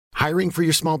Hiring for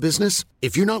your small business?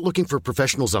 If you're not looking for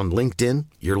professionals on LinkedIn,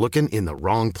 you're looking in the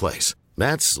wrong place.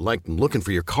 That's like looking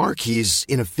for your car keys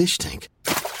in a fish tank.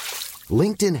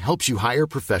 LinkedIn helps you hire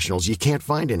professionals you can't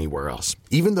find anywhere else,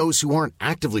 even those who aren't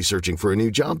actively searching for a new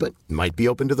job but might be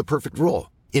open to the perfect role.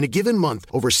 In a given month,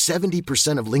 over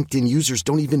 70% of LinkedIn users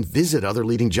don't even visit other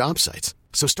leading job sites.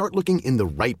 So start looking in the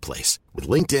right place. With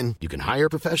LinkedIn, you can hire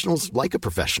professionals like a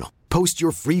professional. Post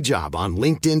your free job on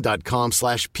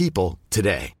linkedin.com/people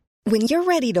today. When you're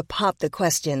ready to pop the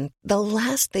question, the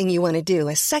last thing you want to do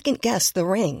is second-guess the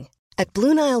ring. At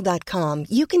BlueNile.com,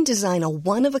 you can design a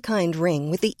one-of-a-kind ring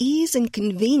with the ease and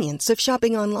convenience of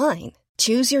shopping online.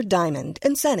 Choose your diamond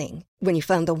and setting. When you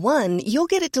find the one, you'll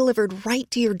get it delivered right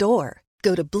to your door.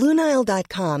 Go to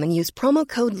BlueNile.com and use promo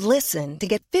code LISTEN to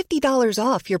get $50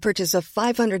 off your purchase of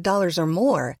 $500 or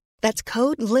more. That's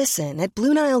code LISTEN at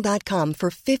BlueNile.com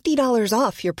for $50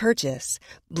 off your purchase.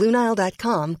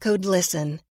 BlueNile.com, code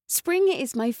LISTEN. Spring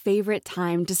is my favorite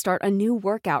time to start a new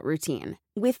workout routine.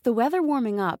 With the weather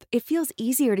warming up, it feels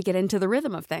easier to get into the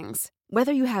rhythm of things.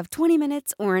 Whether you have 20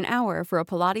 minutes or an hour for a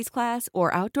Pilates class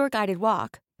or outdoor guided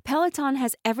walk, Peloton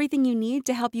has everything you need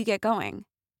to help you get going.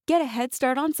 Get a head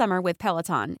start on summer with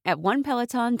Peloton at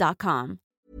onepeloton.com.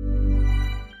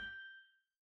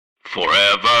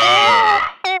 Forever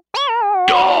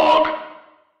Dog.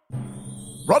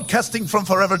 Broadcasting from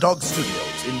Forever Dog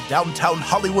Studios in downtown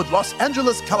Hollywood, Los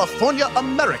Angeles, California,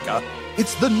 America,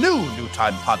 it's the new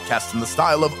time podcast in the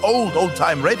style of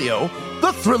old-time radio,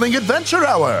 the Thrilling Adventure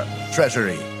Hour,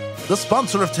 Treasury. The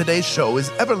sponsor of today's show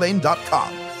is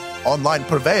Everlane.com, online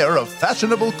purveyor of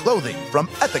fashionable clothing from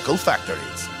ethical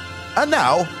factories. And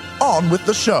now, on with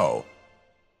the show.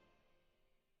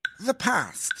 The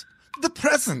past, the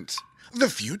present, the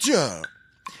future.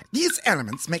 These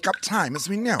elements make up time as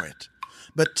we know it.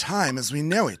 But time as we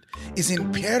know it is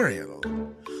imperial.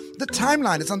 The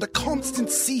timeline is under constant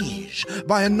siege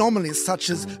by anomalies such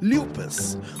as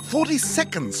lupus,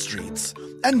 42nd Streets,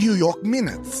 and New York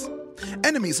minutes.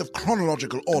 Enemies of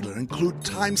chronological order include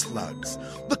time slugs,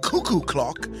 the cuckoo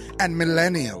clock, and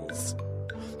millennials.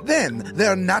 Then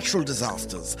there are natural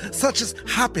disasters such as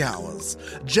happy hours,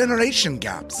 generation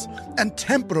gaps, and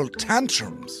temporal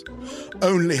tantrums.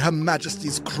 Only Her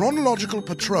Majesty's Chronological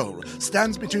Patrol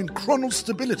stands between chronal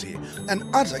stability and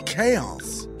utter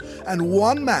chaos. And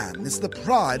one man is the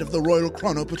pride of the Royal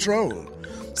Chrono Patrol,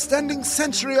 standing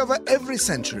century over every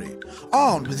century,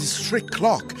 armed with his strict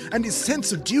clock and his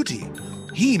sense of duty.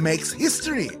 He makes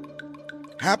history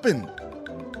happen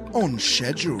on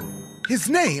schedule. His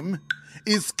name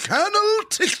is Colonel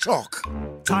TikTok.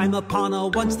 Time upon a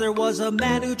once there was a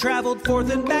man who traveled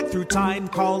forth and back through time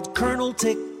called Colonel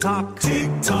TikTok.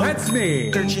 TikTok. That's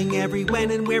me. Searching every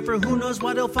when and where for who knows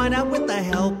what he'll find out with the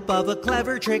help of a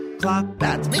clever trick clock.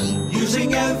 That's me.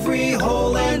 Using every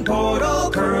hole and portal,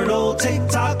 Colonel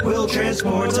TikTok will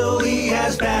transport till he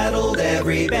has battled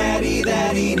every baddie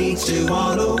that he needs to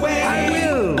on the way. I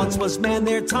will. Once was man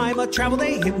their time, a travel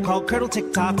day, him called Colonel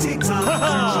TikTok. TikTok.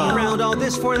 Searching around all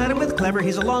this for that and with clever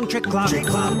he's a long trick clock. Trick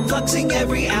clock. Fluxing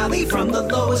every alley from the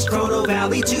lowest chrono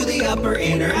valley to the upper,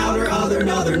 inner, outer, other,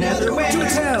 nether way. Do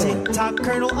tell. Tick-tock,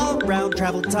 Colonel, all round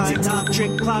travel time. Tick-tock,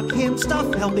 trick clock, him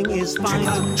stuff, helping is fine.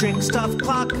 Tick-tock, trick stuff,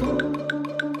 clock.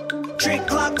 Trick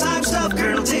clock, time stuff,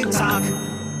 Colonel Tick-tock.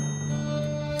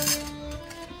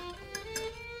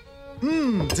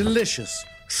 Delicious.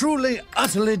 Truly,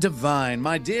 utterly divine.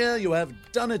 My dear, you have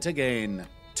done it again.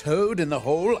 Toad in the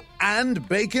hole and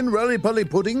bacon roly-poly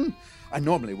pudding. I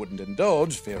normally wouldn't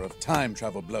indulge, fear of time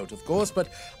travel bloat, of course, but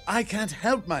I can't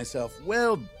help myself.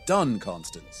 Well done,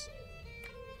 Constance.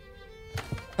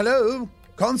 Hello,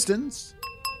 Constance?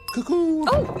 Cuckoo.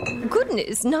 Oh,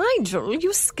 goodness, Nigel,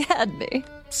 you scared me.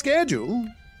 Scared you?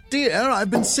 Dear, I've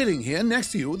been sitting here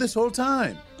next to you this whole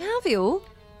time. Have you?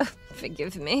 Oh,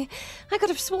 forgive me. I could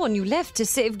have sworn you left to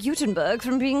save Gutenberg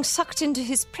from being sucked into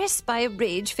his press by a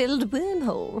rage-filled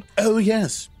wormhole. Oh,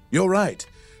 yes, you're right.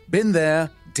 Been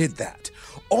there, did that.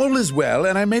 All is well,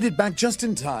 and I made it back just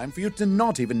in time for you to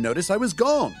not even notice I was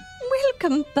gone.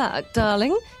 Welcome back,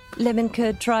 darling. Lemon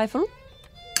curd trifle.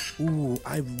 Ooh,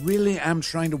 I really am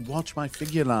trying to watch my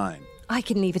figure line. I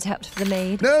can leave it out for the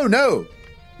maid. No.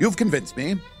 You've convinced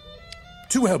me.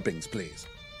 2 helpings, please.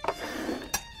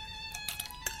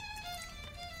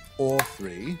 Or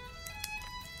 3.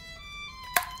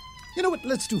 You know what?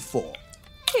 Let's do 4.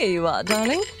 Here you are,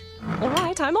 darling. All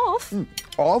right, I'm off.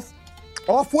 Off?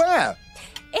 Off where?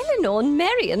 Eleanor and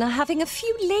Marion are having a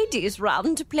few ladies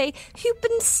round to play hoop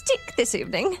and stick this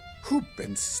evening. Hoop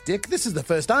and stick? This is the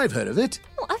first I've heard of it.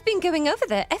 Well, I've been going over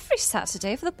there every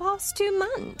Saturday for the past 2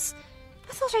 months.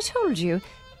 I thought I told you.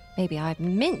 Maybe I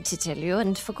meant to tell you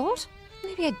and forgot.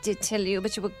 maybe I did tell you,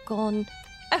 but you were gone.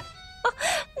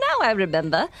 Now I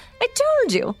remember. I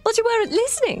told you, but you weren't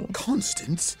listening.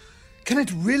 Constance, can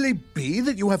it really be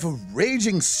that you have a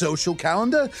raging social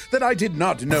calendar that I did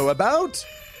not know about?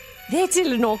 Let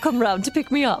Eleanor come round to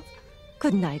pick me up.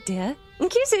 Good night, dear. And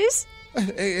kisses.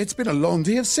 It's been a long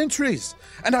day of centuries,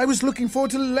 and I was looking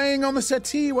forward to laying on the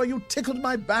settee while you tickled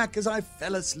my back as I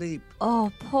fell asleep.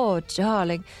 Oh, poor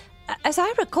darling. As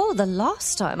I recall, the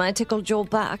last time I tickled your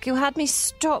back, you had me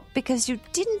stop because you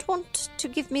didn't want to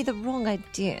give me the wrong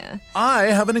idea. I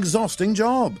have an exhausting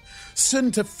job.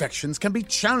 Certain affections can be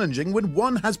challenging when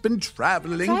one has been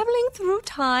travelling. Travelling through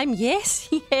time, yes,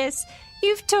 yes.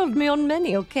 You've told me on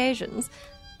many occasions.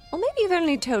 Or maybe you've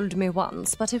only told me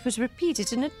once, but it was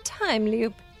repeated in a time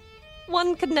loop.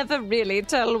 One can never really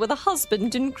tell with a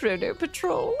husband in Chrono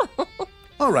Patrol.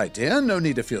 All right, dear, no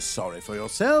need to feel sorry for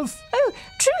yourself. Oh,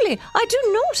 truly, I do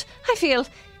not. I feel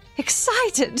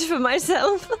excited for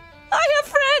myself. I have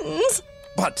friends.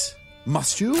 But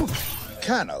must you?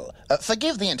 Colonel,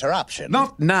 forgive the interruption.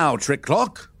 Not now, Trick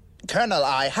Clock. Colonel,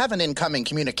 I have an incoming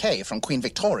communique from Queen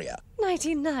Victoria.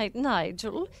 Nighty-night,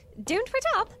 Nigel. Don't wait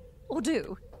up. Or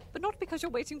do. But not because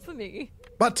you're waiting for me.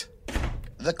 But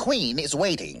the Queen is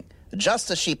waiting,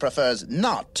 just as she prefers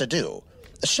not to do.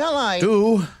 Shall I...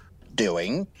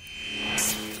 Doing?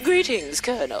 Greetings,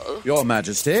 Colonel. Your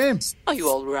Majesty. Are you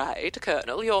all right,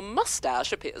 Colonel? Your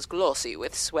mustache appears glossy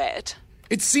with sweat.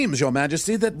 It seems, Your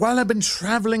Majesty, that while I've been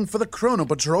travelling for the Chrono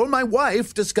Patrol, my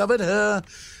wife discovered her...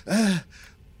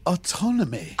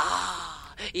 autonomy.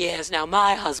 Yes, now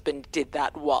my husband did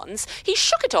that once. He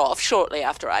shook it off shortly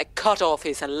after I cut off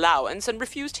his allowance and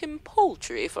refused him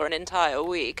poultry for an entire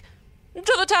week.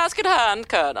 To the task at hand,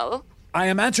 Colonel. I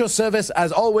am at your service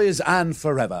as always and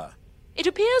forever. It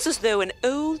appears as though an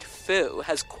old foe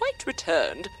has quite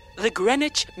returned. The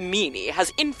Greenwich Meanie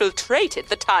has infiltrated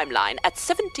the timeline at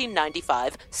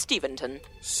 1795 Steventon.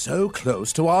 So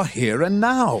close to our here and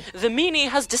now. The Meanie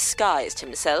has disguised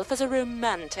himself as a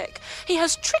romantic. He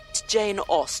has tricked Jane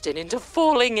Austen into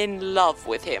falling in love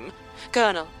with him.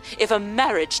 Colonel, if a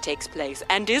marriage takes place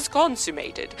and is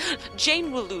consummated,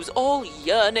 Jane will lose all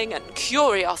yearning and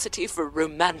curiosity for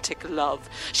romantic love.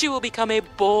 She will become a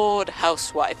bored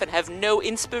housewife and have no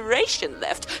inspiration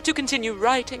left to continue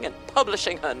writing and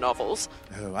publishing her novels.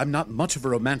 Oh, I'm not much of a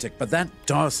romantic, but that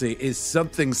Darcy is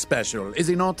something special, is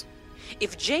he not?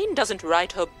 If Jane doesn't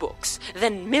write her books,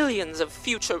 then millions of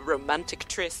future romantic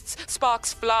trysts,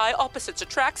 sparks fly, opposites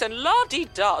attract, and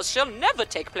la-dee-das shall never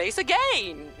take place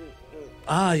again.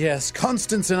 Ah, yes,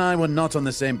 Constance and I were not on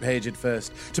the same page at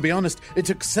first. To be honest, it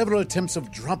took several attempts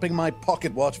of dropping my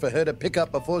pocket watch for her to pick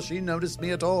up before she noticed me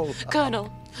at all.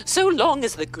 Colonel, so long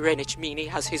as the Greenwich Meanie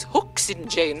has his hooks in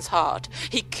Jane's heart,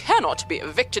 he cannot be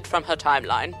evicted from her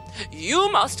timeline.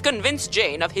 You must convince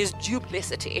Jane of his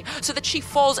duplicity so that she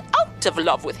falls out of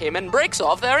love with him and breaks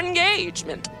off their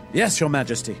engagement. Yes, Your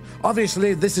Majesty.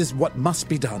 Obviously, this is what must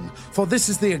be done, for this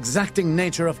is the exacting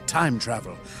nature of time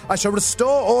travel. I shall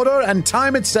restore order, and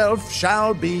time itself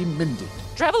shall be mended.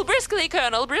 Travel briskly,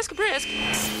 Colonel. Brisk.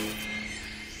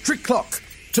 Trick Clock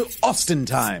to Austen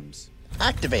times.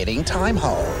 Activating Time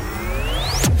Hall.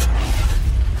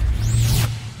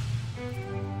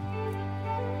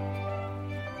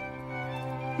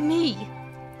 Me,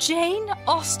 Jane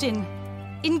Austen,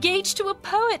 engaged to a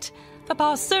poet.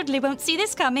 Papa certainly won't see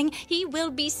this coming. He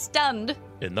will be stunned.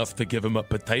 Enough to give him a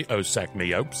potato sack,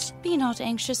 me hopes. Be not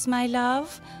anxious, my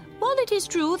love. While it is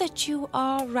true that you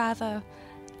are rather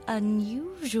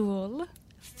unusual,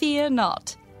 fear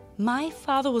not. My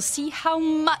father will see how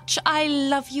much I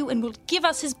love you and will give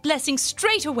us his blessing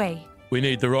straight away. We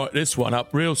need to write this one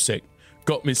up real sick.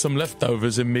 Got me some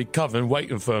leftovers in me coven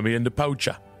waiting for me in the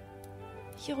poacher.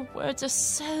 Your words are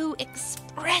so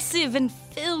expressive and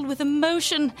filled with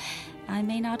emotion. I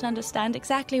may not understand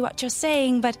exactly what you're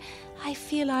saying, but I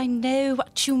feel I know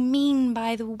what you mean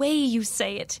by the way you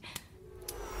say it.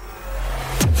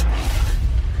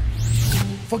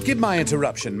 Forgive my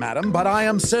interruption, madam, but I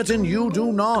am certain you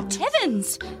do not.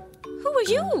 Heavens! Who are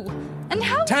you? And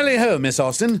how... Tally ho, Miss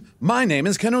Austen. My name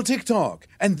is Colonel Tick-Tock,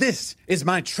 and this is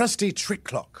my trusty Trick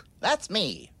Clock. That's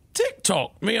me.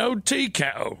 Tick-Tock, me old tea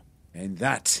kettle. And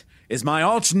that is my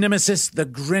arch-nemesis, the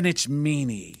Greenwich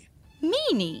Meanie.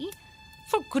 Meanie?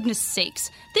 For goodness sakes,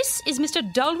 this is Mr.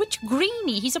 Dulwich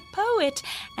Greeny. He's a poet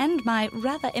and my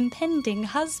rather impending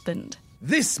husband.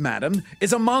 This, madam,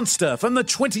 is a monster from the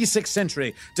 26th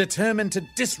century, determined to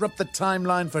disrupt the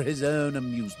timeline for his own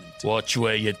amusement. Watch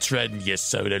where you're treading, you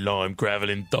soda-lime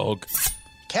gravelling dog.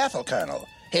 Careful, Colonel.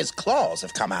 His claws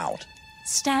have come out.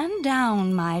 Stand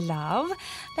down, my love.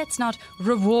 Let's not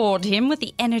reward him with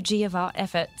the energy of our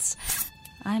efforts.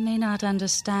 I may not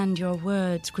understand your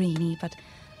words, Greenie, but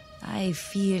I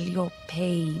feel your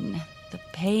pain. The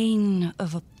pain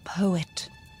of a poet.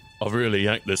 I've really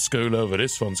yanked the school over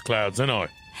this one's clouds, ain't I?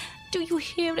 Do you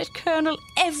hear it, Colonel?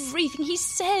 Everything he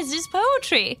says is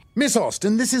poetry. Miss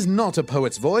Austen, this is not a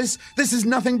poet's voice. This is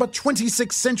nothing but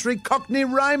 26th century Cockney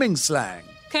rhyming slang.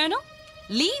 Colonel,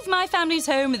 leave my family's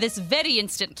home this very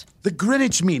instant. The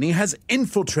Greenwich meanie has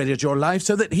infiltrated your life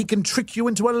so that he can trick you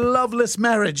into a loveless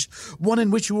marriage, one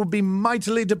in which you will be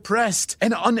mightily depressed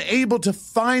and unable to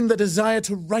find the desire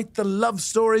to write the love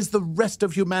stories the rest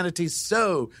of humanity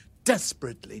so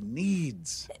desperately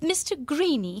needs. Mr.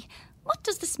 Greenie, what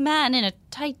does this man in a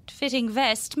tight-fitting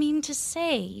vest mean to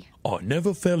say? I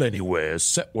never fell anywhere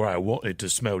except where I wanted to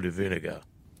smell the vinegar.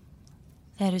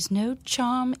 There is no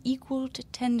charm equal to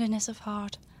tenderness of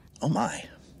heart. Oh my,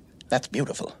 that's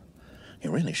beautiful. You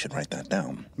really should write that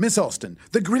down. Miss Austen,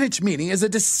 the Greenwich meanie is a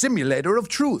dissimulator of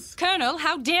truth. Colonel,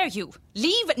 how dare you?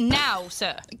 Leave now,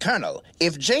 sir. Colonel,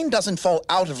 if Jane doesn't fall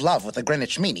out of love with the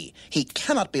Greenwich meanie, he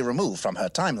cannot be removed from her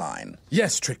timeline.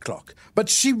 Yes, Trick Clock, but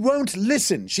she won't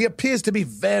listen. She appears to be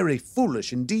very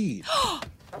foolish indeed.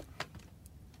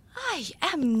 I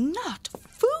am not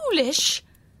foolish.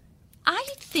 I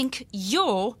think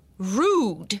you're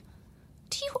rude.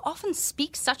 Do you often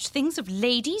speak such things of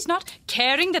ladies, not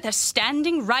caring that they're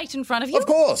standing right in front of you? Of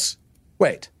course.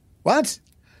 Wait, what?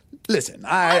 Listen,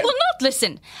 I will not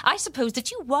listen. I suppose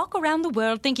that you walk around the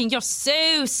world thinking you're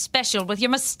so special with your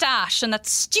moustache and that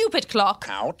stupid clock.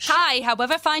 Ouch. I,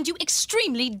 however, find you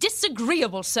extremely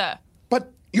disagreeable, sir.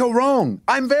 But you're wrong.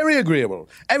 I'm very agreeable.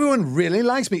 Everyone really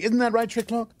likes me. Isn't that right, Trick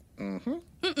Clock? Mm-hmm.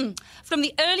 From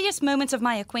the earliest moments of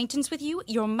my acquaintance with you,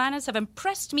 your manners have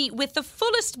impressed me with the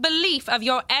fullest belief of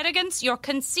your arrogance, your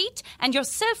conceit, and your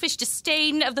selfish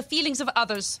disdain of the feelings of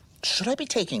others. Should I be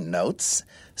taking notes?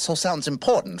 So sounds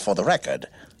important for the record.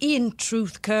 In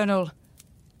truth, Colonel,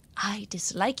 I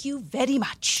dislike you very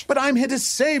much. But I'm here to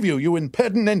save you, you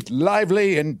impertinent,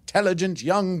 lively, intelligent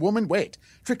young woman. Wait,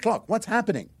 Trick Clock, what's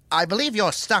happening? I believe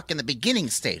you're stuck in the beginning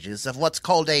stages of what's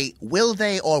called a will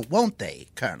they or won't they,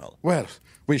 Colonel. Well,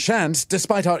 we shan't,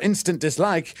 despite our instant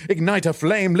dislike, ignite a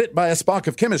flame lit by a spark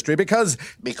of chemistry because...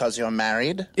 Because you're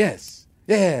married? Yes,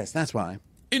 that's why.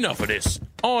 Enough of this.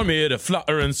 I'm here to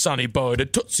flutter and sunny boy the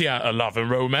tootsie out of love and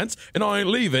romance, and I ain't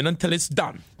leaving until it's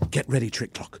done. Get ready,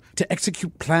 Trick Clock. To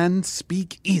execute plans,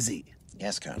 speak easy.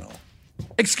 Yes, Colonel.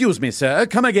 Excuse me, sir.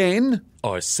 Come again.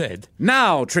 I said...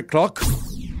 Now, Trick Clock.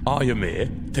 I am here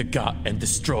to gut and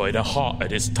destroy the heart of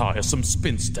this tiresome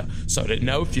spinster so that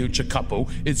no future couple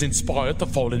is inspired to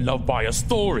fall in love by her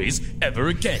stories ever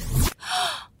again.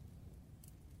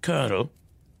 Colonel,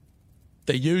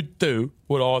 do you do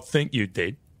what I think you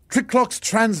did? Trick Clock's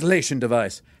translation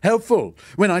device. Helpful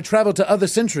when I travel to other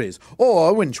centuries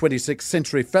or when 26th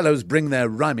century fellows bring their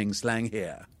rhyming slang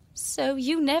here. So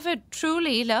you never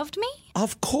truly loved me?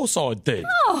 Of course I did.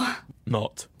 Oh.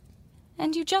 Not.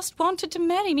 And you just wanted to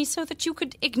marry me so that you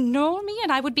could ignore me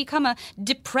and I would become a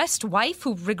depressed wife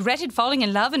who regretted falling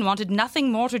in love and wanted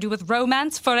nothing more to do with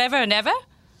romance forever and ever?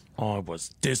 I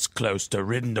was this close to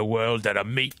ridding the world of a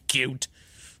meat cute.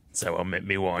 So I met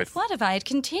me wife. What if I had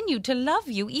continued to love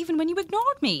you even when you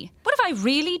ignored me? What if I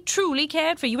really, truly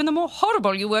cared for you, and the more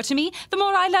horrible you were to me, the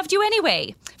more I loved you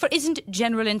anyway? For isn't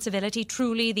general incivility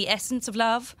truly the essence of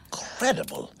love?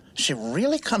 Incredible. She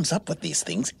really comes up with these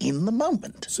things in the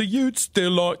moment. So you'd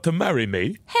still like to marry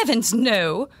me? Heavens,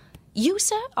 no. You,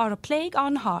 sir, are a plague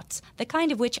on hearts, the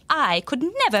kind of which I could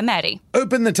never marry.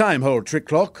 Open the time hole, Trick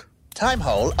Clock. Time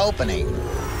hole opening.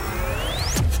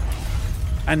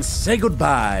 And say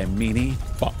goodbye, meanie.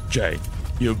 But, Jane,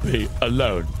 you'll be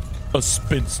alone, a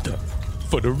spinster,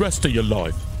 for the rest of your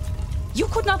life. You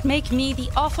could not make me the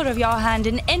offer of your hand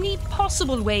in any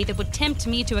possible way that would tempt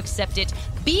me to accept it.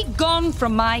 Be gone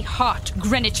from my heart,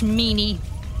 Greenwich meanie.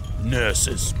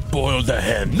 Nurses, boil the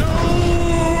hen. No!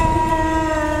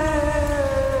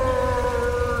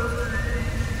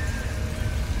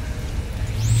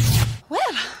 Well,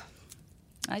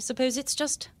 I suppose it's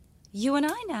just you and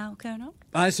I now, Colonel.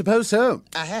 I suppose so.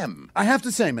 Ahem. I have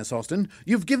to say, Miss Austen,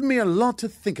 you've given me a lot to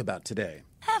think about today.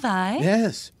 Have I?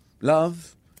 Yes.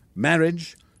 Love,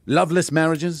 marriage, loveless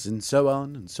marriages, and so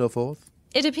on and so forth.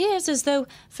 It appears as though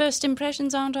first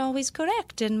impressions aren't always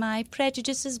correct, and my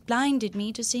prejudices blinded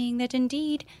me to seeing that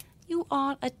indeed you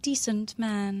are a decent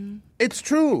man. It's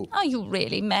true. Are you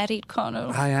really married,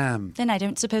 Colonel? I am. Then I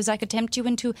don't suppose I could tempt you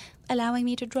into allowing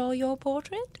me to draw your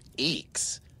portrait?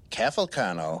 Eeks. Careful,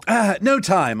 Colonel. No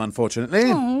time, unfortunately.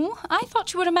 Oh, I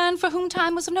thought you were a man for whom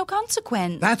time was of no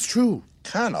consequence. That's true.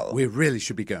 Colonel. We really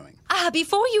should be going.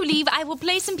 Before you leave, I will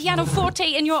play some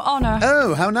pianoforte in your honor.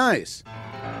 Oh, how nice.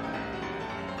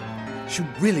 She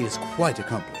really is quite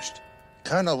accomplished.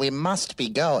 Colonel, we must be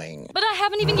going. But I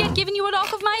haven't even yet given you a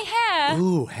lock of my hair.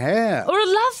 Ooh, hair. Or a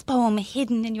love poem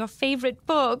hidden in your favorite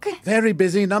book. Very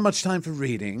busy, not much time for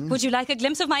reading. Would you like a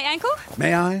glimpse of my ankle?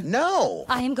 May I? No.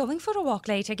 I am going for a walk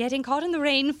later, getting caught in the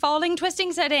rain, falling,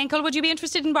 twisting said ankle. Would you be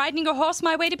interested in riding your horse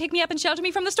my way to pick me up and shelter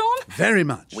me from the storm? Very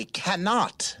much. We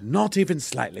cannot. Not even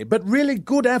slightly, but really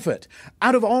good effort.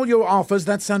 Out of all your offers,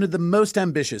 that sounded the most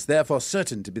ambitious, therefore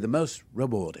certain to be the most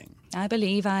rewarding. I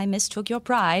believe I mistook your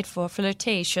pride for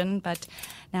flirtation, but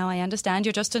now I understand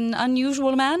you're just an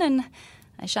unusual man, and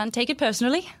I shan't take it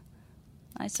personally.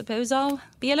 I suppose I'll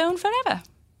be alone forever.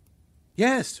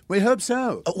 Yes, we hope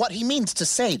so. What he means to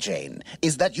say, Jane,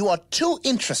 is that you are too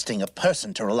interesting a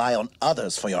person to rely on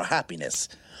others for your happiness.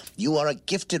 You are a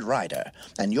gifted writer,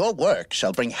 and your work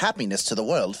shall bring happiness to the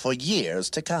world for years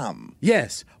to come.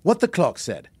 Yes, what the clock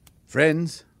said.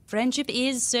 Friends? Friendship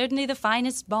is certainly the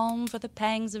finest balm for the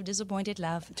pangs of disappointed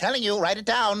love. I'm telling you, write it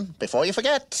down before you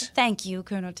forget. Thank you,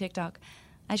 Colonel TikTok.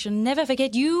 I shall never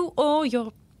forget you or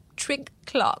your trick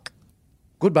clock.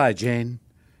 Goodbye, Jane.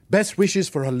 Best wishes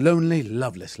for a lonely,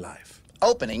 loveless life.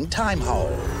 Opening time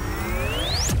hole.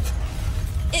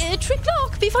 Trick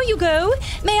clock, before you go,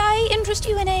 may I interest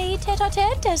you in a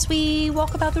tete-a-tete as we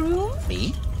walk about the room?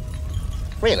 Me?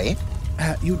 Really?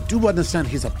 You do understand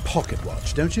he's a pocket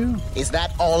watch, don't you? Is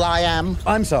that all I am?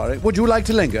 I'm sorry. Would you like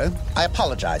to linger? I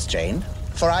apologize, Jane,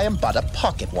 for I am but a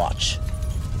pocket watch.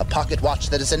 A pocket watch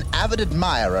that is an avid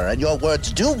admirer, and your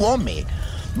words do warm me.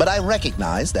 But I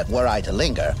recognize that were I to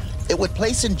linger, it would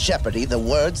place in jeopardy the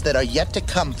words that are yet to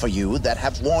come for you that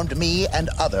have warmed me and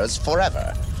others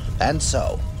forever. And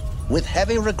so, with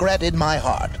heavy regret in my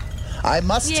heart, I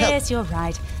must tell... Yes, you're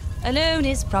right. Alone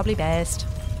is probably best.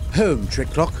 Home, Trick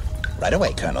Clock. Right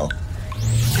away, Colonel.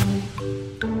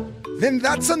 Then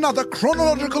that's another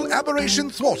chronological aberration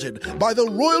thwarted by the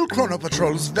Royal Chrono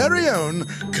Patrol's very own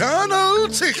Colonel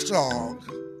TikTok.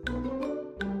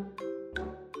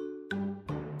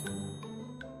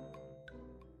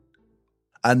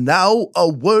 And now, a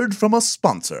word from a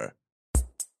sponsor.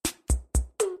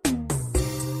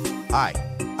 Hi,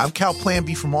 I'm Cal Plan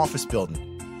B from Office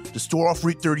Building, the store off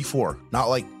Route 34, not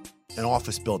like an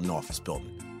office building.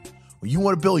 When you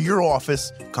want to build your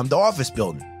office, come to Office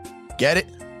Building. Get it?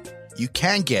 You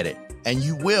can get it, and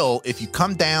you will if you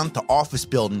come down to Office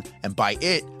Building, and by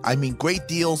it, I mean great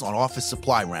deals on office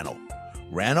supply rental.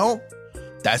 Rental?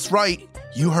 That's right,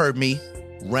 you heard me,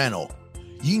 rental.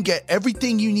 You can get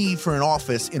everything you need for an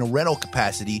office in a rental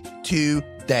capacity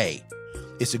today.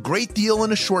 It's a great deal in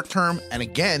the short term and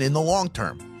again in the long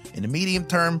term. In the medium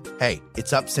term, hey,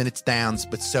 it's ups and it's downs,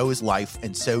 but so is life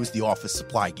and so is the office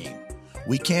supply game.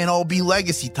 We can't all be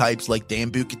legacy types like Dan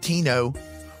Bucatino.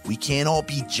 We can't all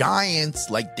be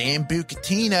giants like Dan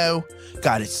Bucatino.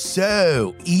 God, it's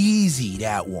so easy,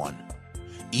 that one.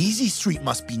 Easy Street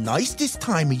must be nice this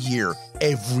time of year,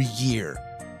 every year.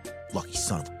 Lucky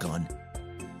son of a gun.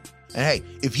 And hey,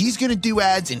 if he's going to do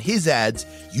ads in his ads,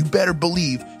 you better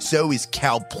believe so is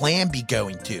Cal Plan B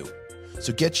going to.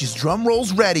 So get your drum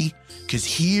rolls ready, because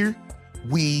here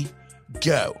we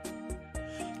go.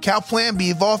 Cal Plan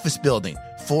B of Office Building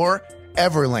for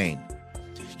Everlane.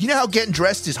 You know how getting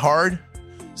dressed is hard?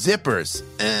 Zippers,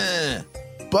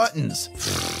 buttons.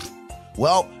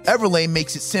 Well, Everlane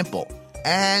makes it simple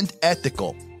and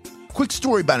ethical. Quick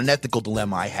story about an ethical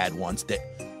dilemma I had once that...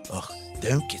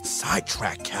 Don't get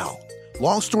sidetracked, Cal.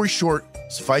 Long story short,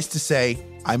 suffice to say,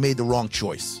 I made the wrong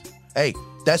choice. Hey,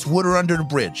 that's water under the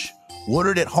bridge.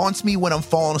 Water that haunts me when I'm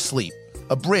falling asleep.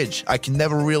 A bridge I can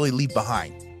never really leave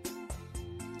behind.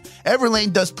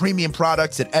 Everlane does premium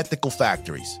products at ethical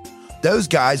factories. Those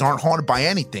guys aren't haunted by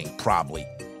anything, probably.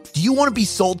 Do you want to be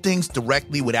sold things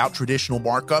directly without traditional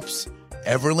markups?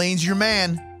 Everlane's your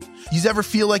man. You ever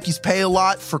feel like you pay a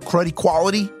lot for cruddy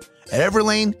quality? At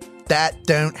Everlane, that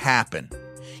don't happen.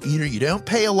 Either you don't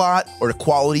pay a lot or the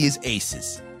quality is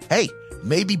aces. Hey,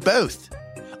 maybe both.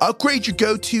 Upgrade your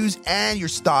go-tos and your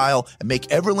style and make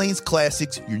Everlane's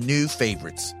classics your new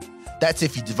favorites. That's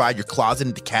if you divide your closet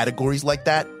into categories like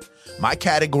that. My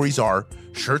categories are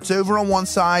shirts over on one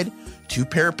side, 2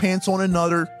 pair of pants on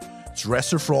another,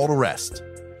 dresser for all the rest.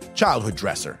 Childhood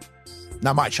dresser.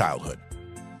 Not my childhood.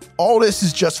 All this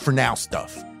is just for now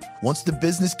stuff. Once the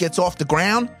business gets off the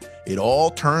ground, it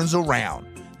all turns around.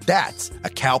 That's a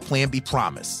Cal Plan B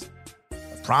promise.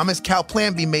 A promise Cal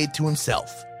Plan B made to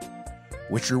himself.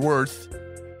 Which you're worth.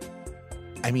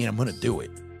 I'm going to do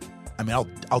it.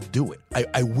 I'll do it.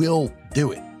 I will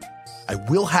do it. I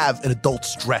will have an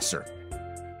adult's dresser.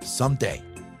 Someday.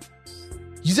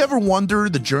 You ever wonder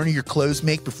the journey your clothes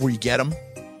make before you get them?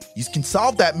 You can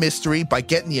solve that mystery by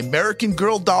getting the American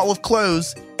Girl doll of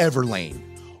clothes, Everlane.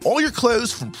 All your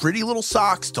clothes, from pretty little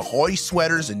socks to haughty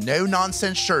sweaters and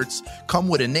no-nonsense shirts, come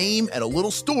with a name and a little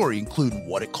story, including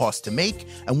what it costs to make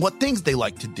and what things they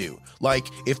like to do, like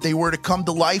if they were to come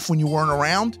to life when you weren't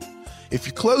around. If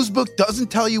your clothes book doesn't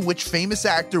tell you which famous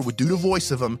actor would do the voice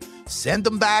of them, send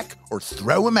them back or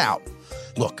throw them out.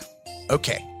 Look,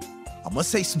 okay, I'm going to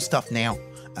say some stuff now,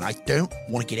 and I don't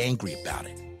want to get angry about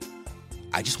it.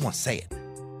 I just want to say it.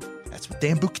 That's what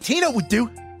Dan Bucatino would do.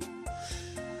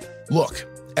 Look,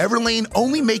 Everlane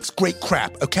only makes great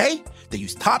crap, okay? They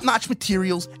use top-notch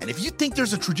materials, and if you think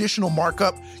there's a traditional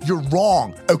markup, you're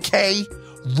wrong, okay?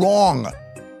 Wrong.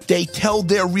 They tell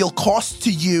their real costs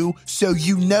to you, so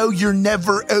you know you're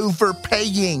never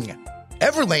overpaying.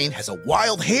 Everlane has a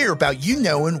wild hair about you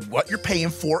knowing what you're paying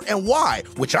for and why,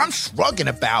 which I'm shrugging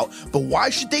about, but why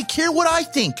should they care what I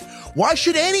think? Why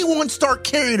should anyone start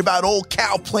caring about old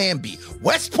Cal Plan B?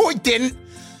 West Point didn't.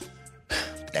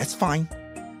 That's fine.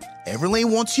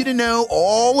 Everlane wants you to know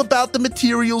all about the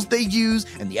materials they use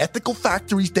and the ethical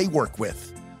factories they work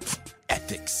with.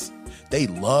 Ethics. They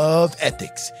love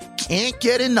ethics. Can't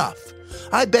get enough.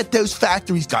 I bet those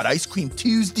factories got Ice Cream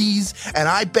Tuesdays, and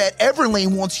I bet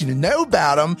Everlane wants you to know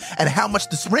about them and how much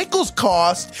the sprinkles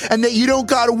cost, and that you don't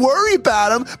got to worry about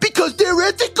them because they're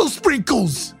ethical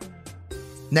sprinkles.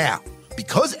 Now,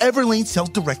 because Everlane sells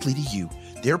directly to you,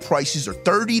 their prices are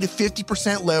 30 to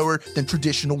 50% lower than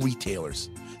traditional retailers.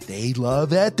 They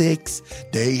love ethics.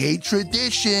 They hate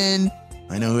tradition.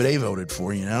 I know who they voted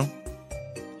for, you know?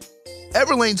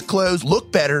 Everlane's clothes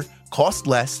look better, cost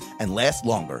less, and last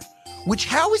longer. Which,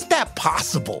 how is that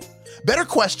possible? Better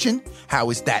question, how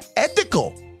is that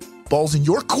ethical? Ball's in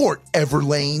your court,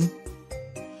 Everlane.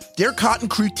 Their Cotton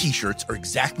Crew t-shirts are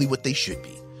exactly what they should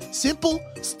be. Simple,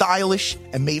 stylish,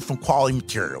 and made from quality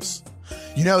materials.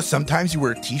 You know, sometimes you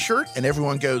wear a t-shirt and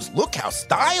everyone goes, look how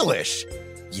stylish.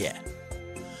 Yeah.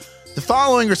 The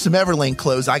following are some Everlane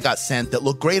clothes I got sent that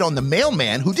look great on the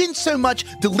mailman who didn't so much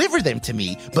deliver them to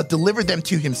me, but delivered them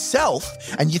to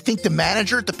himself. And you think the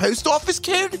manager at the post office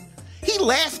cared? He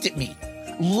laughed at me.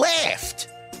 Laughed.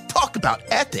 Talk about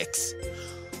ethics.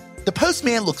 The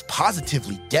postman looks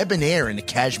positively debonair in the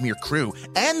cashmere crew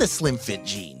and the slim fit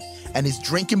jean. And his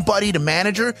drinking buddy, the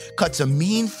manager, cuts a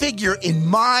mean figure in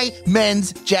my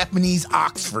men's Japanese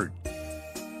Oxford.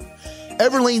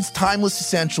 Everlane's timeless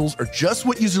essentials are just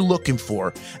what you're looking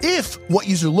for, if what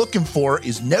you're looking for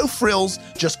is no frills,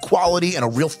 just quality and a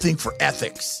real thing for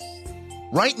ethics.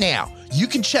 Right now, you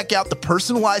can check out the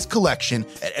personalized collection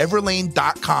at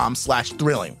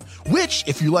everlane.com/thrilling, which,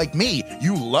 if you're like me,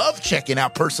 you love checking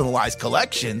out personalized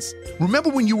collections.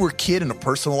 Remember when you were a kid and a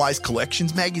personalized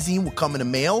collections magazine would come in the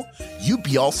mail? You'd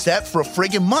be all set for a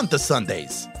friggin' month of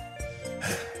Sundays.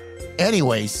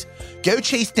 Anyways, go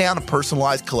chase down a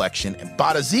personalized collection, and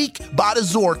bada Zeke, bada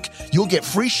Zork, you'll get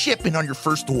free shipping on your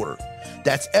first order.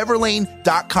 That's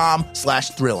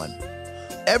everlane.com/thrilling.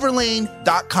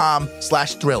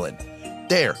 everlane.com/thrilling.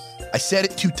 There, I said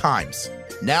it 2 times.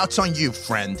 Now it's on you,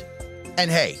 friend.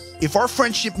 And hey, if our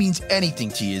friendship means anything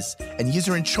to yous, and yous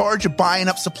are in charge of buying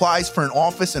up supplies for an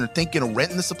office and are thinking of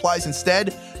renting the supplies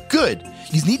instead, good.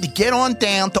 Yous need to get on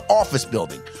down to Office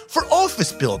Building. For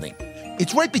Office Building.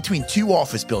 It's right between 2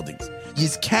 office buildings.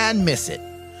 Yous can miss it.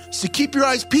 So keep your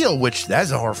eyes peeled, which,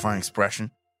 that's a horrifying expression.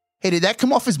 Hey, did that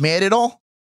come off as mad at all?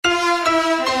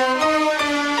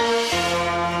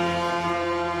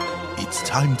 It's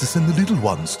time to send the little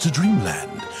ones to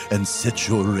dreamland and set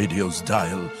your radio's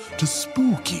dial to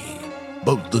spooky.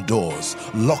 Bolt the doors,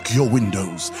 lock your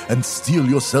windows, and steel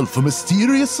yourself a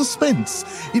mysterious suspense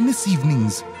in this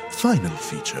evening's final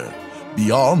feature,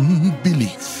 Beyond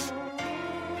Belief.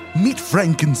 Meet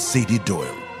Frank and Sadie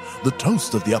Doyle, the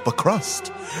toast of the upper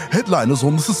crust, headliners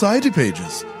on the society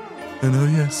pages. And oh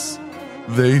yes,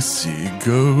 they see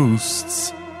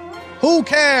ghosts. Who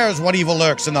cares what evil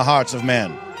lurks in the hearts of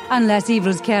men? Unless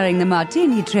evil's carrying the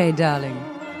martini tray, darling.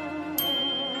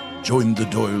 Join the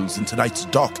Doyles in tonight's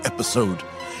dark episode,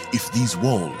 If These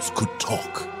Walls Could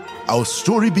Talk. Our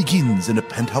story begins in a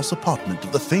penthouse apartment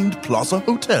of the famed Plaza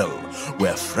Hotel,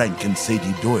 where Frank and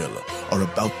Sadie Doyle are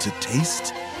about to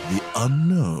taste the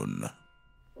unknown.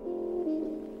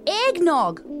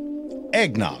 Eggnog!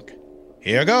 Eggnog.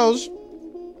 Here goes.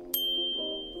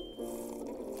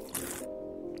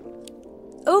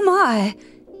 Oh my!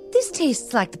 This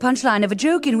tastes like the punchline of a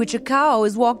joke in which a cow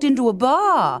has walked into a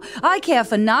bar. I care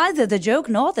for neither the joke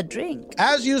nor the drink.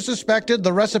 As you suspected,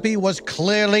 the recipe was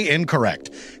clearly incorrect.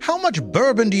 How much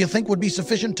bourbon do you think would be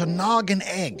sufficient to nog an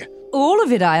egg? All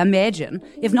of it, I imagine.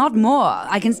 If not more,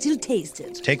 I can still taste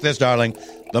it. Take this, darling.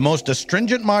 The most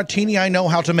astringent martini I know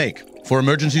how to make. For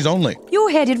emergencies only. You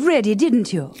had it ready,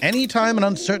 didn't you? Anytime an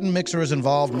uncertain mixer is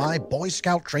involved, my Boy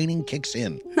Scout training kicks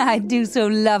in. I do so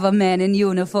love a man in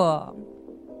uniform.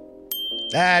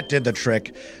 That did the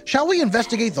trick. Shall we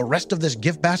investigate the rest of this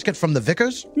gift basket from the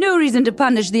Vickers? No reason to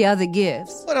punish the other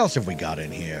gifts. What else have we got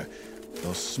in here?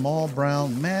 Those small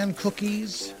brown man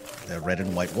cookies, their red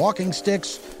and white walking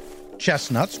sticks,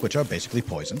 chestnuts, which are basically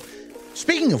poison.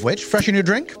 Speaking of which, freshen your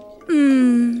drink?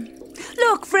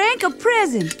 Look, Frank, a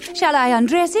present. Shall I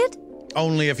undress it?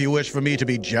 Only if you wish for me to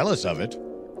be jealous of it.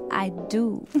 I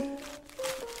do.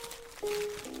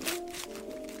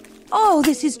 Oh,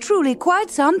 this is truly quite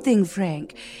something,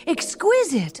 Frank.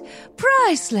 Exquisite.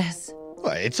 Priceless.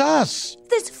 Well, it's us.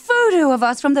 This photo of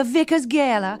us from the Vickers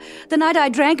Gala, the night I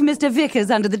drank Mr.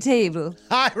 Vickers under the table.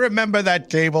 I remember that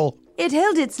table. It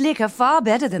held its liquor far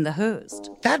better than the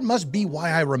host. That must be why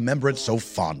I remember it so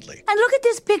fondly. And look at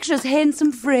this picture's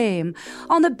handsome frame.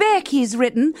 On the back he's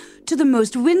written, "To the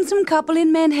most winsome couple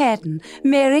in Manhattan,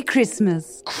 Merry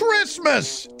Christmas."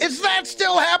 Christmas! Is that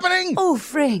still happening? Oh,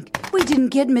 Frank, we didn't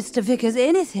get Mr. Vickers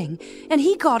anything, and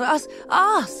he got us.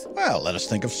 Well, let us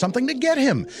think of something to get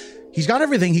him. He's got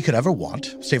everything he could ever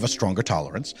want, save a stronger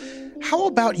tolerance. How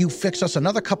about you fix us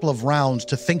another couple of rounds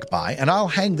to think by, and I'll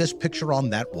hang this picture on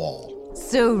that wall.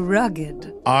 So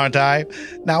rugged. Aren't I?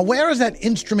 Now, where is that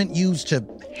instrument used to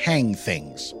hang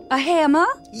things? A hammer?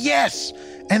 Yes!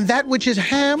 And that which is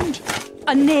hammed?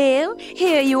 A nail?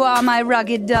 Here you are, my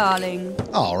rugged darling.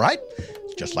 All right.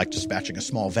 It's just like dispatching a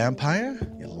small vampire.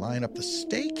 You line up the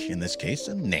stake, in this case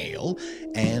a nail,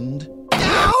 and...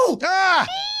 Ow! Ah!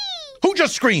 Who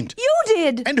just screamed? You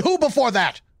did! And who before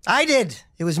that? I did.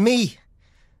 It was me.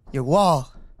 Your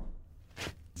wall.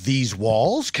 These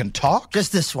walls can talk?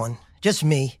 Just this one. Just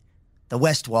me. The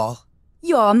west wall.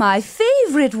 You're my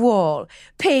favorite wall.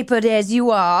 Papered as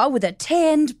you are, with a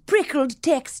tanned, prickled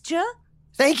texture.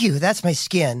 Thank you. That's my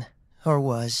skin. Or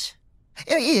was.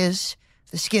 It is.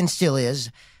 The skin still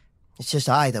is. It's just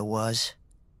I that was.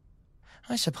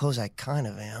 I suppose I kind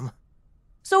of am.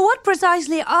 So what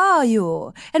precisely are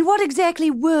you? And what exactly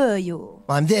were you?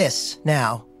 Well, I'm this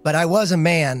now, but I was a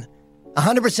man.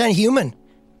 100% human.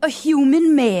 A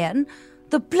human man?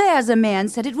 The Plaza man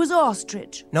said it was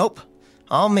ostrich. Nope.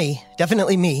 All me.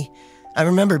 Definitely me. I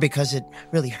remember because it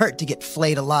really hurt to get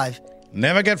flayed alive.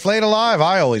 Never get flayed alive,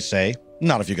 I always say.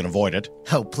 Not if you can avoid it.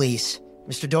 Oh, please.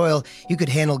 Mr. Doyle, you could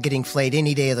handle getting flayed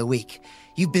any day of the week.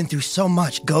 You've been through so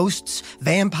much. Ghosts,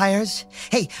 vampires.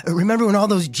 Hey, remember when all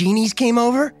those genies came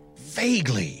over?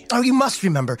 Vaguely. Oh, you must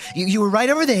remember. You were right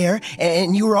over there,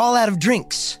 and you were all out of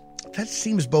drinks. That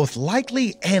seems both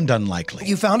likely and unlikely.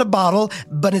 You found a bottle,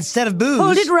 but instead of booze...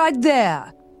 Hold it right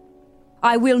there.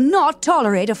 I will not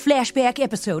tolerate a flashback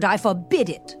episode. I forbid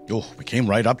it. Oh, we came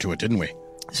right up to it, didn't we?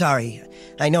 Sorry.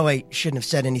 I know I shouldn't have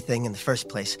said anything in the first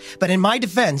place. But in my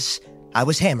defense, I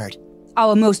was hammered.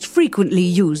 Our most frequently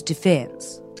used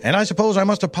defense. And I suppose I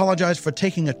must apologize for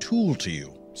taking a tool to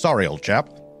you. Sorry, old chap.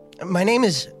 My name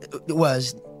is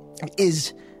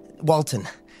Walton.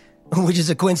 Which is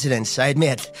a coincidence, I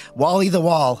admit. Wally the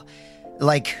Wall.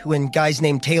 Like when guys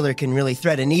named Taylor can really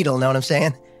thread a needle, know what I'm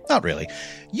saying? Not really.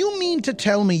 You mean to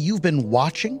tell me you've been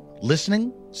watching,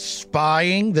 listening,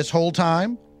 spying this whole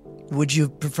time? Would you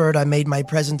preferred I made my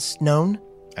presence known?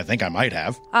 I think I might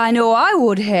have. I know I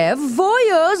would have.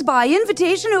 Voyeurs by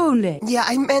invitation only. Yeah,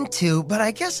 I meant to, but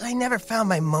I guess I never found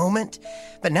my moment.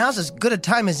 But now's as good a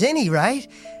time as any, right?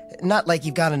 Not like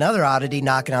you've got another oddity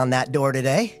knocking on that door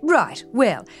today. Right.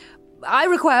 Well, I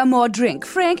require more drink.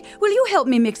 Frank, will you help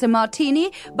me mix a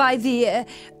martini by the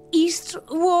east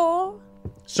wall?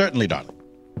 Certainly done.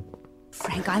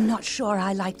 Frank, I'm not sure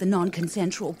I like the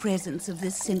non-consensual presence of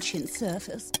this sentient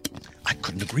surface. I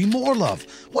couldn't agree more, love.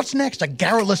 What's next, a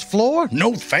garrulous floor?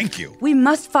 No, thank you. We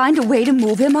must find a way to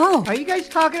move him out. Are you guys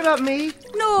talking about me?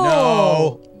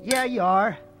 No. Yeah, you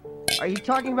are. Are you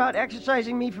talking about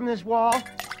exorcising me from this wall?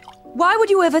 Why would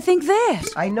you ever think that?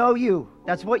 I know you.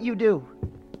 That's what you do.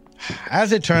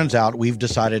 As it turns out, we've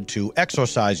decided to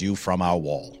exorcise you from our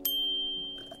wall.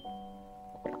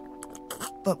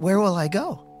 But where will I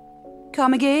go?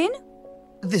 Come again?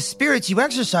 The spirits you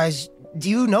exorcise, do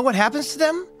you know what happens to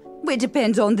them? It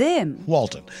depends on them.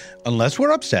 Walton, unless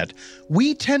we're upset,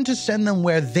 we tend to send them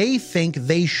where they think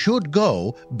they should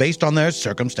go based on their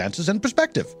circumstances and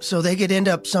perspective. So they could end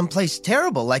up someplace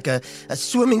terrible, like a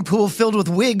swimming pool filled with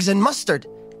wigs and mustard.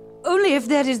 Only if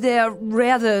that is their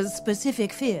rather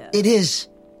specific fear. It is.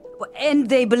 And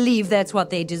they believe that's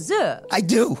what they deserve. I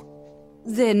do.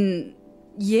 Then,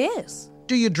 yes.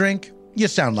 Do you drink? You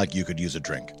sound like you could use a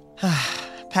drink.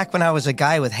 Back when I was a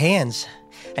guy with hands.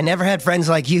 I never had friends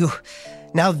like you.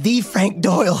 Now the Frank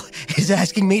Doyle is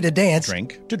asking me to dance.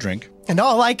 Drink to drink. And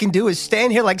all I can do is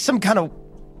stand here like some kind of,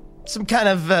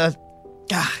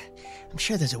 I'm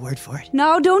sure there's a word for it.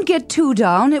 Now, don't get too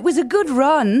down. It was a good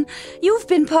run. You've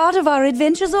been part of our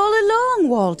adventures all along,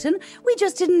 Walton. We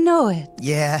just didn't know it.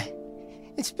 Yeah,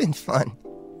 it's been fun.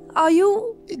 Are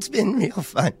you? It's been real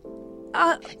fun.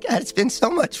 God, it's been so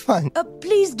much fun.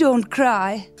 Please don't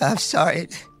cry. I'm sorry.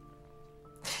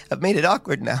 I've made it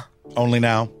awkward now. Only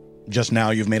now? Just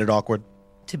now you've made it awkward?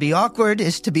 To be awkward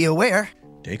is to be aware.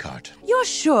 Descartes. You're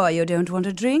sure you don't want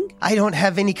a drink? I don't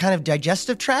have any kind of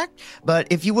digestive tract, but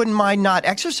if you wouldn't mind not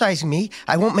exercising me,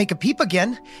 I won't make a peep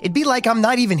again. It'd be like I'm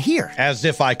not even here. As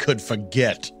if I could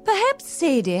forget. Perhaps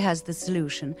Sadie has the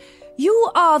solution.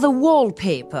 You are the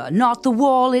wallpaper, not the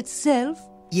wall itself.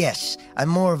 Yes, I'm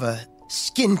more of a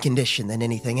skin condition than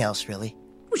anything else, really.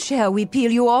 Shall we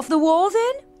peel you off the wall,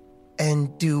 then?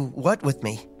 And do what with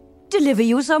me? Deliver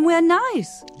you somewhere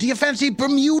nice. Do you fancy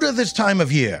Bermuda this time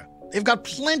of year? They've got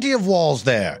plenty of walls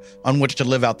there on which to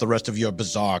live out the rest of your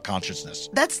bizarre consciousness.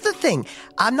 That's the thing.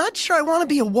 I'm not sure I want to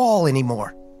be a wall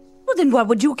anymore. Well, then what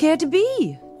would you care to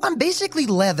be? I'm basically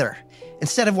leather.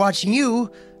 Instead of watching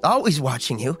you, always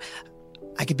watching you,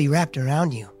 I could be wrapped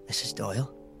around you, Mrs.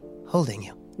 Doyle, holding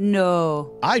you.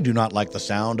 No. I do not like the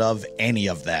sound of any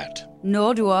of that.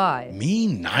 Nor do I. Me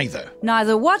neither.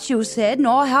 Neither what you said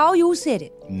nor how you said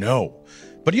it. No.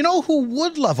 But you know who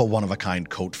would love a one-of-a-kind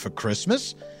coat for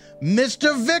Christmas?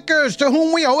 Mr. Vickers, to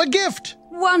whom we owe a gift.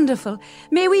 Wonderful.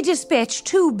 May we dispatch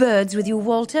 2 birds with you,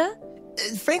 Walter?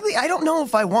 Frankly, I don't know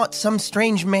if I want some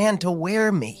strange man to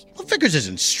wear me. Well, Vickers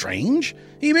isn't strange.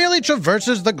 He merely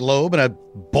traverses the globe in a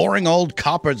boring old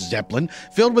copper zeppelin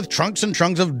filled with trunks and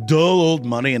trunks of dull old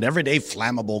money and everyday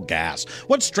flammable gas.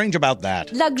 What's strange about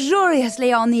that?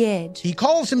 Luxuriously on the edge. He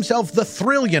calls himself the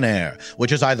Thrillionaire,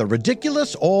 which is either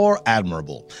ridiculous or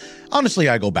admirable. Honestly,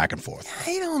 I go back and forth.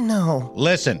 I don't know.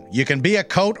 Listen, you can be a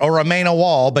coat or remain a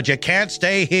wall, but you can't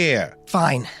stay here.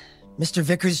 Fine. Mr.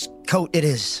 Vickers' coat it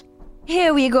is.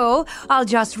 Here we go. I'll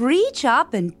just reach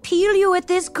up and peel you at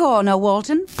this corner,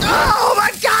 Walton. Oh my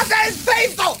God, that is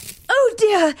painful! Oh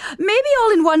dear, maybe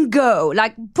all in one go,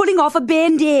 like pulling off a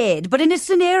Band-Aid, but in a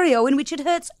scenario in which it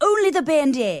hurts only the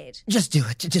Band-Aid. Just do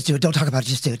it. Just do it. Don't talk about it.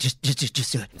 Just do it. Just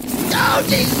do it. Oh,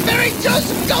 geez, Mary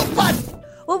Joseph Goldbutt!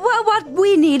 Well, what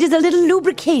we need is a little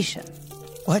lubrication.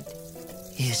 What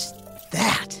is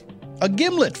that? A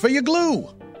gimlet for your glue.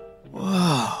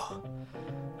 Whoa.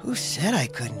 Who said I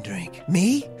couldn't drink?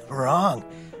 Me? Wrong.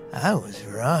 I was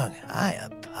wrong. I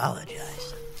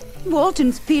apologize.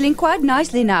 Walton's peeling quite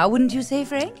nicely now, wouldn't you say,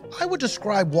 Frank? I would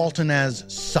describe Walton as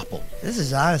supple. This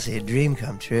is honestly a dream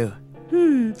come true.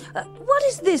 What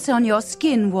is this on your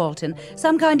skin, Walton?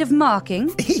 Some kind of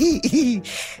marking?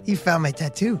 You found my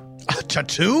tattoo. A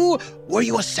tattoo? Were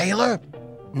you a sailor?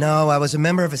 No, I was a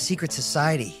member of a secret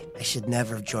society. I should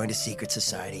never have joined a secret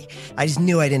society. I just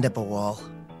knew I'd end up a wall.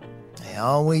 I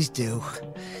always do.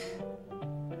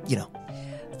 You know.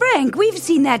 Frank, we've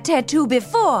seen that tattoo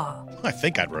before. I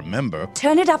think I'd remember.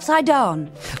 Turn it upside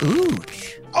down.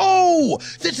 Ooch. Oh,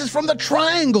 this is from the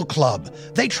Triangle Club.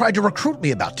 They tried to recruit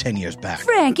me about 10 years back.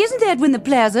 Frank, isn't that when the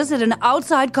Plaza said an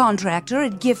outside contractor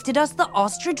had gifted us the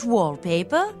ostrich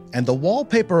wallpaper? And the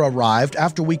wallpaper arrived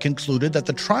after we concluded that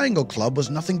the Triangle Club was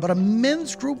nothing but a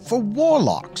men's group for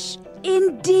warlocks.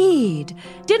 Indeed.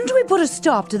 Didn't we put a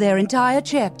stop to their entire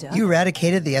chapter? You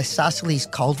eradicated the isosceles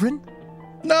cauldron?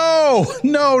 No.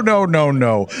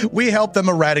 We helped them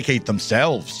eradicate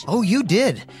themselves. Oh, you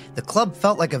did. The club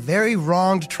felt like a very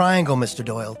wronged triangle, Mr.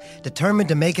 Doyle, determined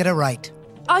to make it a right.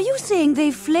 Are you saying they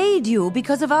flayed you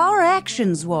because of our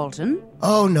actions, Walton?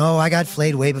 Oh, no, I got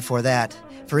flayed way before that.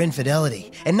 For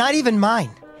infidelity. And not even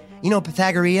mine. You know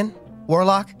Pythagorean?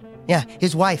 Warlock? Yeah,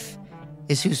 his wife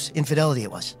is whose infidelity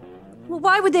it was. Well,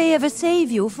 why would they ever save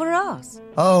you for us?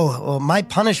 Oh, well, my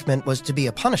punishment was to be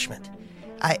a punishment.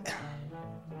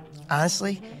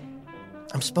 Honestly,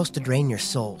 I'm supposed to drain your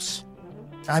souls.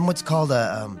 I'm what's called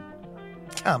a,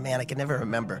 oh man, I can never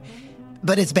remember.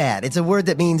 But it's bad. It's a word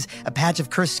that means a patch of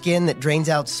cursed skin that drains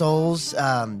out souls.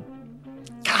 God,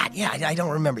 yeah, I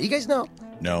don't remember. You guys know?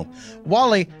 No.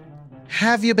 Wally,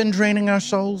 have you been draining our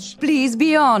souls? Please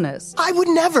be honest. I would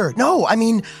never. No, I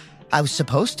mean, I was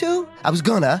supposed to. I was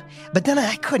gonna. But then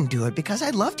I couldn't do it because I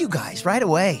loved you guys right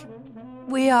away.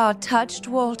 We are touched,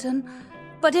 Walton.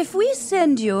 But if we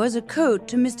send you as a coat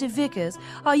to Mr. Vickers,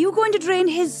 are you going to drain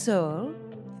his soul?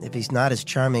 If he's not as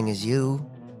charming as you,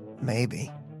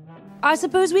 maybe. I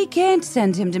suppose we can't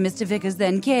send him to Mr. Vickers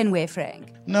then, can we,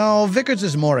 Frank? No, Vickers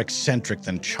is more eccentric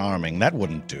than charming. That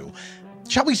wouldn't do.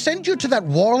 Shall we send you to that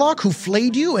warlock who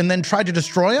flayed you and then tried to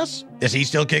destroy us? Is he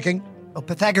still kicking? Oh,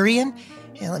 Pythagorean?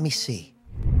 Yeah, let me see.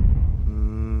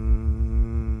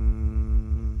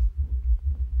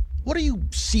 What are you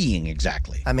seeing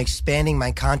exactly? I'm expanding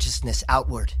my consciousness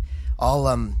outward.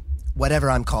 All, whatever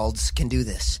I'm called can do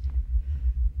this.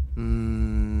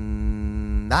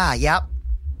 Yep.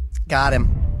 Got him.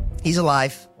 He's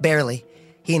alive. Barely.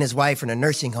 He and his wife are in a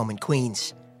nursing home in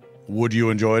Queens. Would you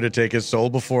enjoy to take his soul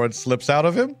before it slips out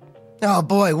of him? Oh,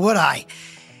 boy, would I.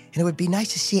 And it would be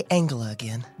nice to see Angela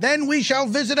again. Then we shall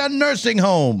visit a nursing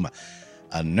home.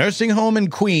 A nursing home in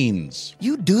Queens.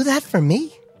 You do that for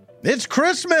me? It's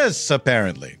Christmas,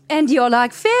 apparently. And you're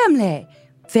like family.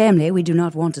 Family we do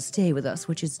not want to stay with us,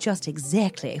 which is just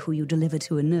exactly who you deliver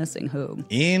to a nursing home.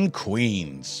 In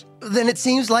Queens. Then it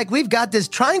seems like we've got this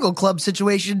Triangle Club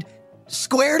situation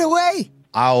squared away.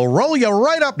 I'll roll you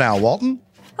right up now, Walton.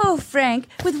 Oh, Frank,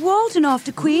 with Walton off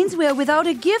to Queens, we're without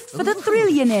a gift for the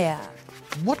thrillionaire.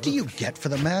 What do you get for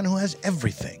the man who has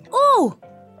everything? Oh!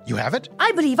 You have it?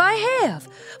 I believe I have.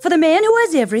 For the man who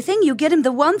has everything, you get him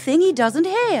the one thing he doesn't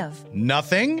have.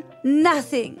 Nothing?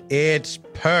 Nothing. It's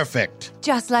perfect.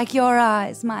 Just like your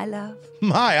eyes, my love.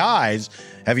 My eyes?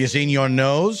 Have you seen your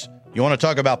nose? You want to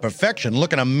talk about perfection?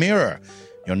 Look in a mirror.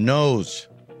 Your nose,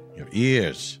 your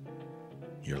ears,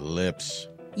 your lips.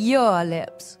 Your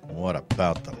lips. What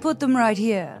about them? Put them right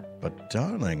here. But,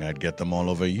 darling, I'd get them all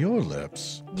over your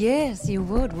lips. Yes, you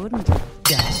would, wouldn't you?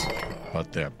 Guys.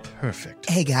 But they're perfect.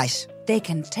 Hey, guys. They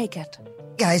can take it.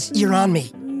 Guys, you're on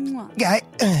me. Hey,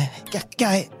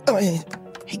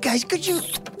 guys, could you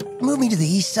move me to the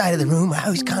east side of the room? I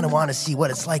always kind of want to see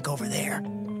what it's like over there.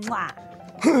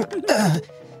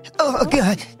 Oh,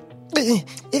 God.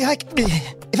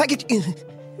 If I could,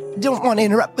 don't want to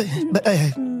interrupt, but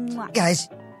guys.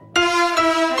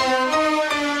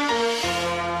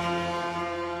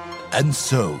 And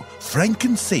so, Frank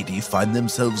and Sadie find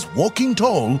themselves walking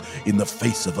tall in the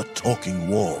face of a talking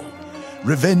wall.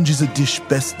 Revenge is a dish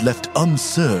best left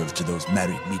unserved to those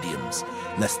married mediums,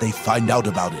 lest they find out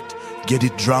about it, get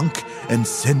it drunk, and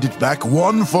send it back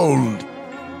onefold.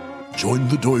 Join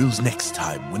the Doyles next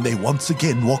time when they once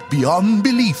again walk beyond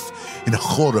belief in a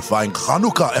horrifying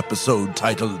Hanukkah episode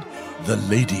titled The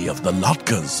Lady of the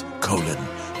Latkes,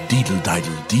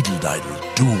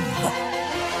 Deedle-Diddle, Doom.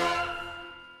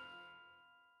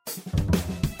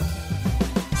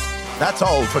 That's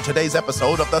all for today's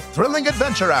episode of the Thrilling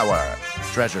Adventure Hour,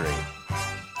 Treasury.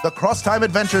 The Cross-Time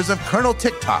Adventures of Colonel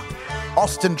Tick-Tock,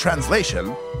 Austin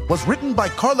translation, was written by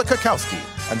Carla Kakowski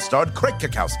and starred Craig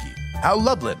Kakowski, Al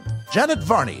Lublin, Janet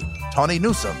Varney, Tawny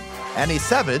Newsom, Annie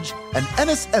Savage, and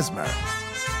Ennis Esmer.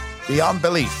 Beyond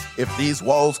Belief, If These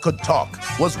Walls Could Talk,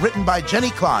 was written by Jenny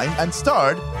Klein and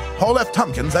starred Paul F.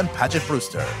 Tompkins and Paget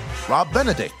Brewster, Rob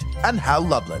Benedict, and Hal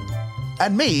Lublin.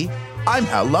 And me, I'm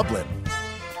Hal Lublin.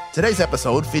 Today's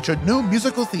episode featured new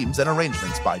musical themes and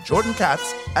arrangements by Jordan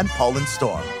Katz and Paulin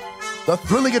Storm. The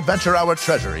Thrilling Adventure Hour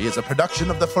Treasury is a production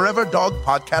of the Forever Dog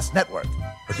Podcast Network,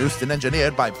 produced and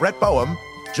engineered by Brett Boehm,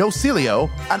 Joe Celio,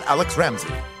 and Alex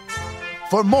Ramsey.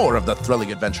 For more of the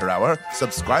Thrilling Adventure Hour,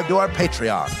 subscribe to our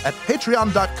Patreon at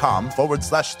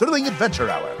patreon.com/Thrilling Adventure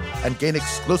Hour and gain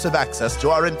exclusive access to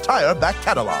our entire back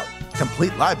catalog,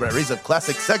 complete libraries of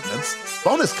classic segments,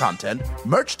 bonus content,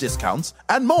 merch discounts,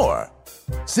 and more.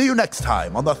 See you next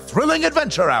time on the Thrilling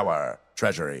Adventure Hour,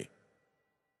 Treasury.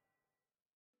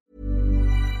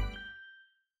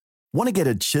 Want to get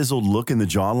a chiseled look in the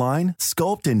jawline?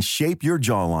 Sculpt and shape your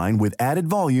jawline with added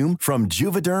volume from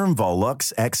Juvederm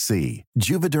Volux XC.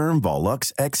 Juvederm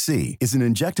Volux XC is an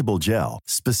injectable gel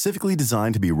specifically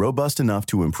designed to be robust enough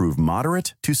to improve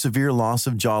moderate to severe loss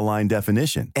of jawline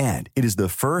definition. And it is the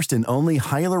first and only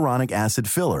hyaluronic acid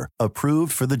filler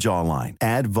approved for the jawline.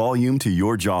 Add volume to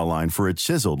your jawline for a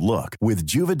chiseled look with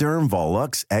Juvederm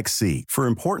Volux XC. For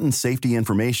important safety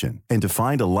information and to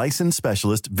find a licensed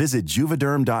specialist, visit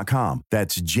Juvederm.com.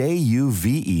 That's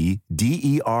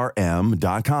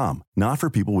Juvederm.com. Not for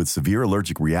people with severe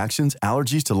allergic reactions,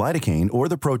 allergies to lidocaine, or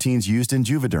the proteins used in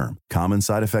Juvederm. Common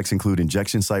side effects include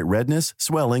injection site redness,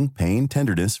 swelling, pain,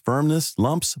 tenderness, firmness,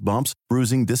 lumps, bumps,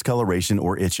 bruising, discoloration,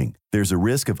 or itching. There's a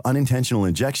risk of unintentional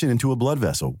injection into a blood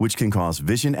vessel, which can cause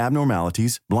vision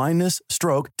abnormalities, blindness,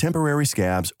 stroke, temporary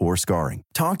scabs, or scarring.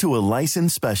 Talk to a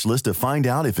licensed specialist to find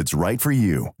out if it's right for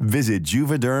you. Visit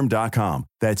Juvederm.com.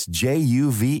 That's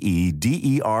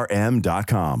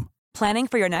Juvederm.com. Planning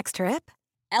for your next trip?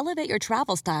 Elevate your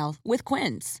travel style with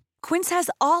Quince. Quince has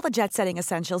all the jet-setting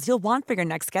essentials you'll want for your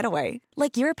next getaway,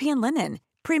 like European linen,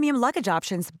 premium luggage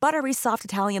options, buttery soft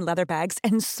Italian leather bags,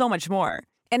 and so much more.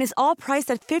 And is all priced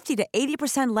at 50 to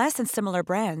 80% less than similar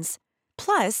brands.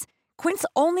 Plus, Quince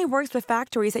only works with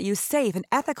factories that use safe and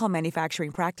ethical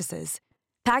manufacturing practices.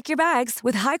 Pack your bags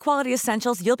with high-quality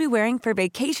essentials you'll be wearing for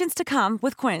vacations to come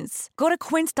with Quince. Go to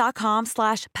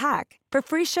quince.com/pack for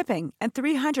free shipping and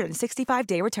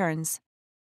 365-day returns.